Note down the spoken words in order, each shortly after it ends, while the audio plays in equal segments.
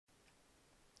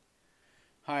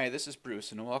Hi, this is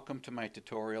Bruce and welcome to my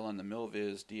tutorial on the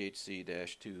Milviz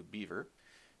DHC-2 Beaver.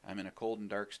 I'm in a cold and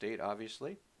dark state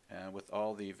obviously with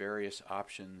all the various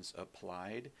options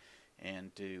applied,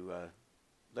 and to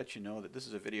let you know that this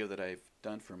is a video that I've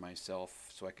done for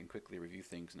myself so I can quickly review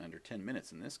things in under 10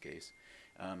 minutes in this case,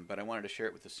 but I wanted to share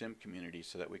it with the sim community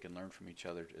so that we can learn from each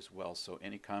other as well. So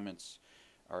any comments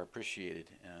are appreciated,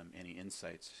 any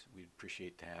insights, we'd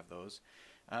appreciate to have those.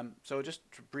 So just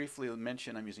to briefly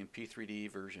mention, I'm using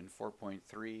P3D version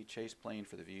 4.3, chase plane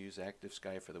for the views, active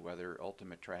sky for the weather,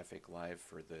 ultimate traffic live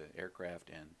for the aircraft,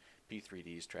 and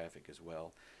P3D's traffic as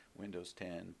well. Windows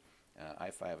 10,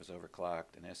 i5 is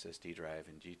overclocked, an SSD drive,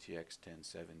 and GTX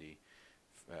 1070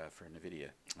 for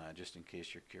NVIDIA, just in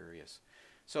case you're curious.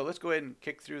 So let's go ahead and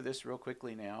kick through this real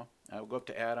quickly now. We'll go up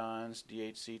to add-ons,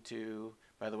 DHC-2.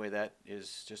 By the way, that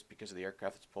is just because of the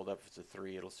aircraft that's pulled up. If it's a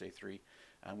 3, it'll say 3.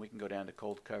 We can go down to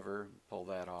cold cover, pull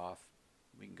that off.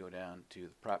 We can go down to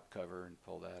the prop cover and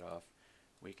pull that off.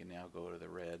 We can now go to the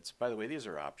reds. By the way, these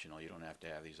are optional. You don't have to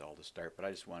have these all to start, but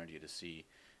I just wanted you to see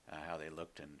how they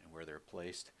looked and where they're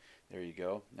placed. There you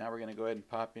go. Now we're going to go ahead and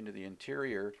pop into the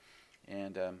interior.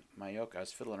 And my yoke, I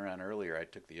was fiddling around earlier. I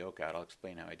took the yoke out. I'll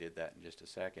explain how I did that in just a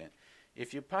second.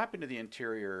 If you pop into the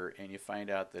interior and you find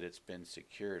out that it's been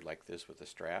secured like this with a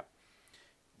strap,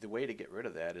 the way to get rid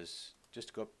of that is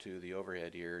just go up to the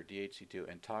overhead here, DHC-2,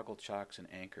 and toggle chocks and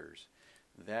anchors.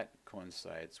 That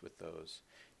coincides with those.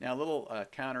 Now a little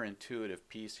counterintuitive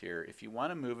piece here. If you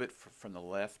want to move it from the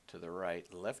left to the right,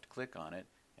 left click on it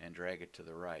and drag it to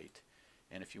the right.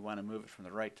 And if you want to move it from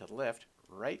the right to the left,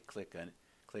 right click on it,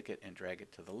 click it and drag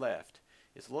it to the left.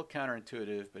 It's a little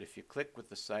counterintuitive, but if you click with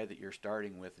the side that you're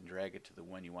starting with and drag it to the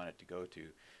one you want it to go to,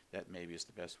 that maybe is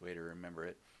the best way to remember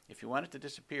it. If you want it to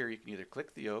disappear, you can either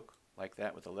click the yoke like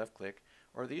that with the left click,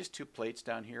 or these two plates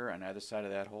down here on either side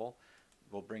of that hole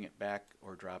will bring it back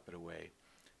or drop it away.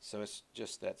 So it's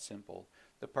just that simple.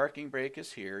 The parking brake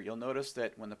is here. You'll notice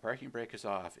that when the parking brake is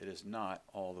off, it is not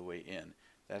all the way in.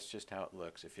 That's just how it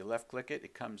looks. If you left click it,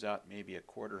 it comes out maybe a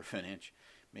quarter of an inch,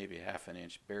 maybe a half an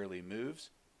inch, barely moves,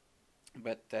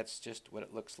 but that's just what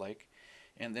it looks like.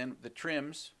 And then the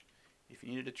trims, if you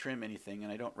needed to trim anything,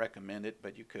 and I don't recommend it,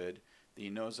 but you could, the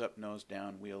nose up, nose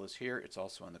down wheel is here. It's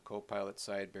also on the co-pilot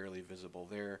side, barely visible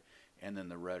there, and then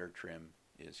the rudder trim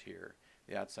is here.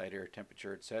 The outside air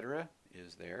temperature, etc.,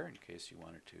 is there in case you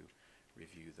wanted to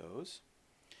review those.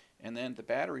 And then the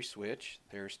battery switch,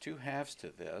 there's two halves to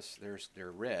this.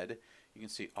 They're red. You can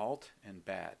see Alt and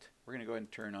Bat. We're going to go ahead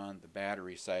and turn on the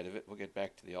battery side of it. We'll get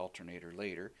back to the alternator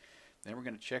later. Then we're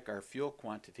going to check our fuel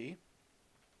quantity.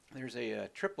 There's a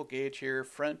triple gauge here,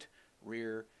 front,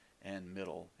 rear, and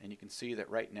middle. And you can see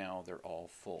that right now they're all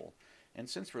full. And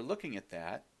since we're looking at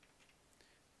that,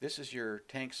 this is your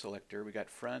tank selector. We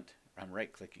got front. I'm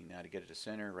right clicking now to get it to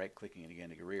center, right clicking it again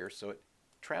to rear. So it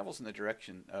travels in the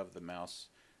direction of the mouse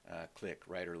click,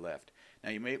 right or left.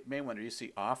 Now you may wonder, you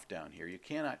see off down here. You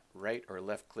cannot right or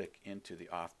left click into the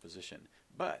off position.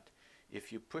 But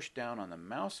if you push down on the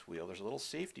mouse wheel, there's a little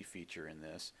safety feature in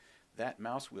this. That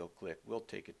mouse wheel click will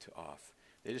take it to off.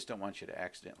 They just don't want you to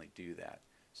accidentally do that.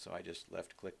 So I just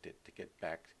left clicked it to get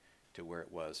back to where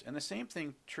it was. And the same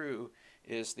thing true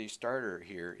is the starter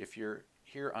here. If you're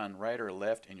here on right or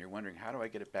left and you're wondering how do I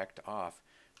get it back to off,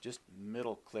 just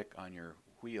middle click on your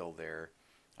wheel there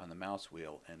on the mouse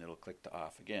wheel and it'll click to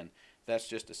off. Again, that's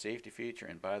just a safety feature,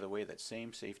 and by the way, that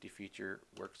same safety feature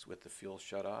works with the fuel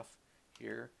shutoff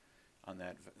here on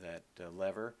that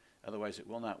lever. Otherwise it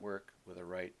will not work with a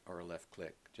right or a left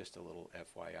click. Just a little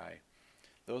FYI.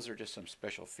 Those are just some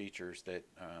special features that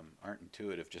aren't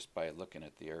intuitive just by looking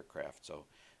at the aircraft, so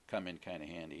come in kind of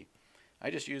handy. I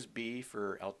just use B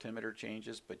for altimeter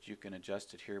changes, but you can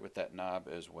adjust it here with that knob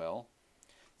as well.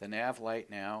 The nav light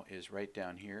now is right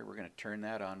down here. We're going to turn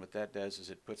that on. What that does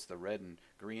is it puts the red and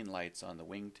green lights on the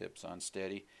wingtips on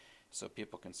steady so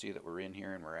people can see that we're in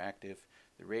here and we're active.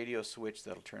 The radio switch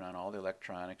that'll turn on all the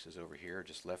electronics is over here.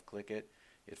 Just left click it.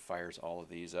 It fires all of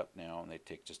these up now, and they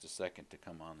take just a second to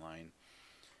come online.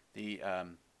 The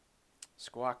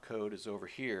squawk code is over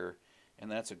here, and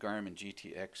that's a Garmin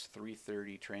GTX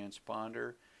 330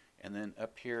 transponder. And then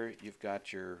up here you've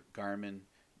got your Garmin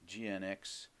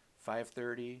GNX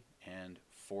 530 and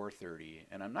 430.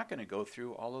 And I'm not going to go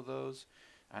through all of those.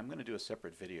 I'm going to do a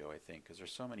separate video, I think, because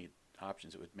there's so many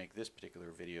options it would make this particular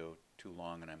video too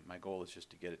long, and my goal is just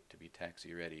to get it to be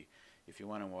taxi ready. If you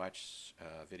want to watch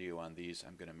a video on these,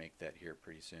 I'm going to make that here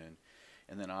pretty soon.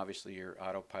 And then obviously your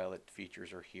autopilot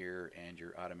features are here, and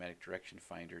your automatic direction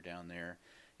finder down there,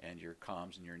 and your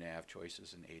comms and your nav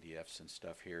choices and ADFs and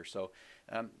stuff here. So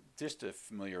just to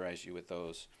familiarize you with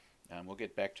those, We'll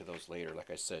get back to those later. Like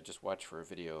I said, just watch for a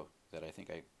video that I think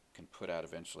I can put out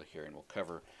eventually here, and we'll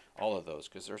cover all of those,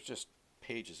 because there's just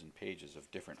pages and pages of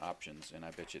different options, and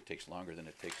I bet you it takes longer than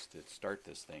it takes to start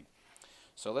this thing.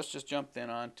 So let's just jump then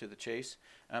on to the chase.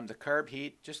 The carb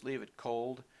heat, just leave it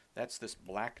cold. That's this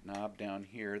black knob down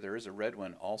here. There is a red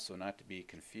one also, not to be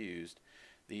confused.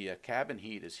 The cabin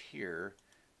heat is here,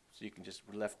 so you can just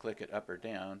left click it up or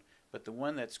down, but the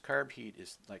one that's carb heat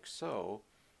is like so,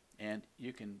 and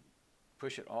you can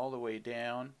push it all the way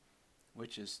down,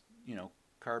 which is, you know,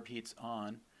 carb heat's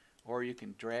on, or you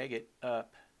can drag it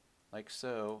up like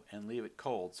so and leave it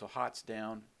cold. So hot's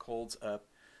down, cold's up,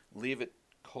 leave it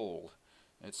cold.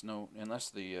 It's no, unless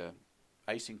the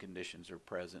icing conditions are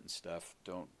present and stuff,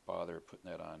 don't bother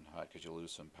putting that on hot, because you'll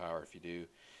lose some power if you do.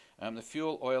 The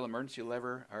fuel oil emergency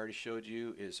lever, I already showed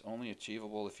you, is only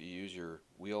achievable if you use your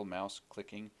wheel mouse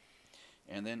clicking.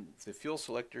 And then the fuel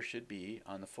selector should be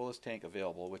on the fullest tank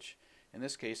available, which in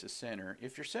this case is center.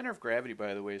 If your center of gravity,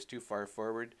 by the way, is too far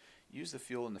forward, use the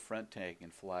fuel in the front tank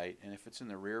in flight. And if it's in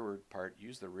the rearward part,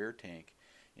 use the rear tank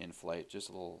in flight. Just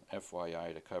a little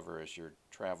FYI to cover as you're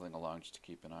traveling along, just to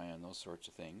keep an eye on those sorts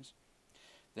of things.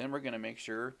 Then we're going to make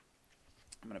sure,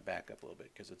 I'm going to back up a little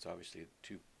bit because it's obviously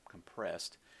too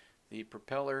compressed. The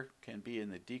propeller can be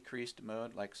in the decreased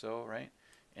mode like so, right?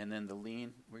 And then the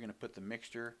lean, we're going to put the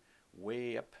mixture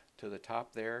way up to the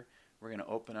top there. We're going to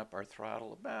open up our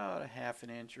throttle about a ½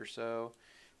 inch or so,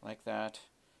 like that.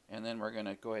 And then we're going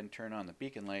to go ahead and turn on the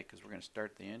beacon light, because we're going to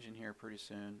start the engine here pretty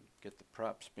soon, get the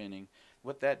prop spinning.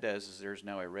 What that does is there's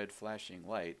now a red flashing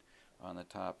light on the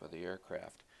top of the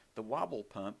aircraft. The wobble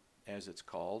pump, as it's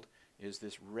called, is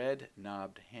this red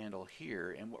knobbed handle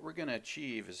here, and what we're going to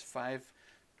achieve is 5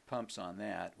 pumps on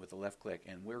that with the left click,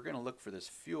 and we're going to look for this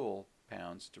fuel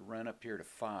pounds to run up here to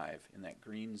 5 in that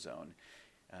green zone.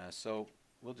 So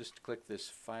we'll just click this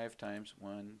 5 times,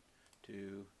 1,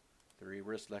 2, 3,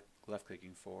 we're just left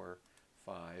clicking 4,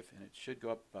 5, and it should go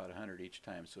up about 100 each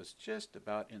time, so it's just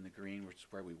about in the green, which is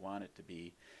where we want it to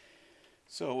be.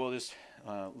 So we'll just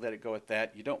let it go at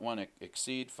that. You don't want to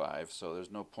exceed 5, so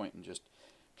there's no point in just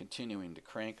continuing to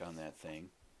crank on that thing.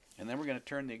 And then we're going to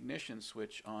turn the ignition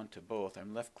switch on to both.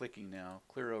 I'm left clicking now,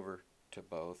 clear over to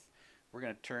both. We're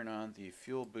going to turn on the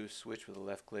fuel boost switch with a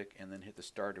left click, and then hit the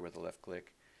starter with a left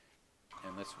click.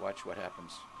 And let's watch what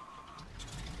happens.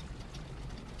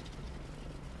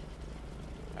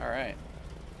 Alright.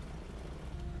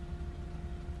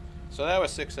 So that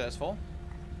was successful.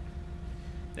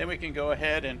 Then we can go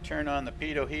ahead and turn on the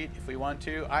pitot heat if we want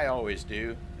to. I always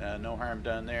do. No harm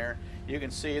done there. You can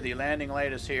see the landing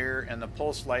light is here and the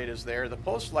pulse light is there. The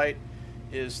pulse light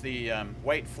is the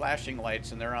white flashing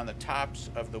lights, and they're on the tops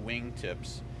of the wing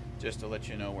tips, just to let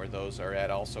you know where those are at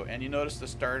also. And you notice the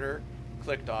starter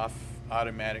clicked off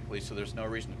automatically, so there's no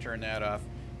reason to turn that off.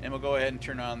 And we'll go ahead and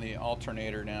turn on the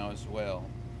alternator now as well.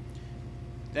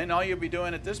 Then all you'll be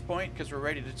doing at this point, because we're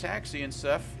ready to taxi and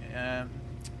stuff,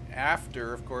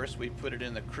 after, of course, we put it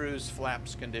in the cruise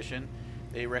flaps condition.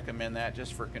 They recommend that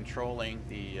just for controlling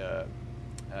the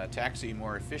taxi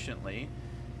more efficiently.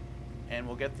 And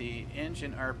we'll get the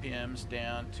engine RPMs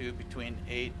down to between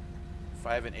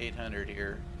 5 and 800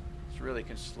 here. This really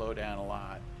can slow down a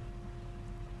lot.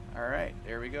 Alright,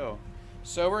 there we go.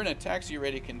 So we're in a taxi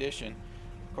ready condition.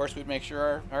 Of course, we'd make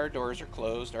sure our doors are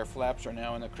closed. Our flaps are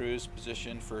now in the cruise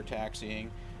position for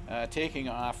taxiing. Taking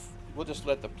off, we'll just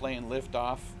let the plane lift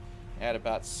off at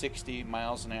about 60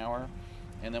 miles an hour,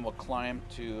 and then we'll climb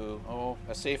to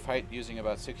a safe height using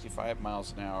about 65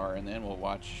 miles an hour, and then we'll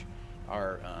watch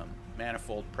our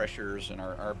manifold pressures and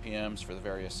our RPMs for the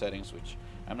various settings, which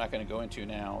I'm not going to go into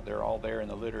now. They're all there in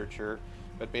the literature,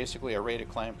 but basically a rate of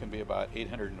climb can be about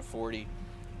 840,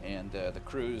 and the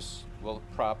cruise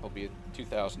prop will be at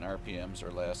 2,000 RPMs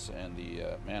or less, and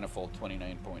the manifold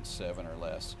 29.7 or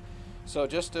less. So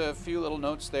just a few little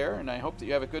notes there, and I hope that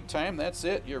you have a good time. That's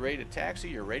it. You're ready to taxi.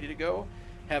 You're ready to go.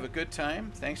 Have a good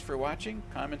time. Thanks for watching.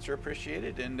 Comments are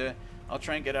appreciated, and I'll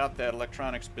try and get out that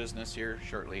electronics business here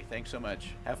shortly. Thanks so much.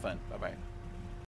 Have fun. Bye-bye.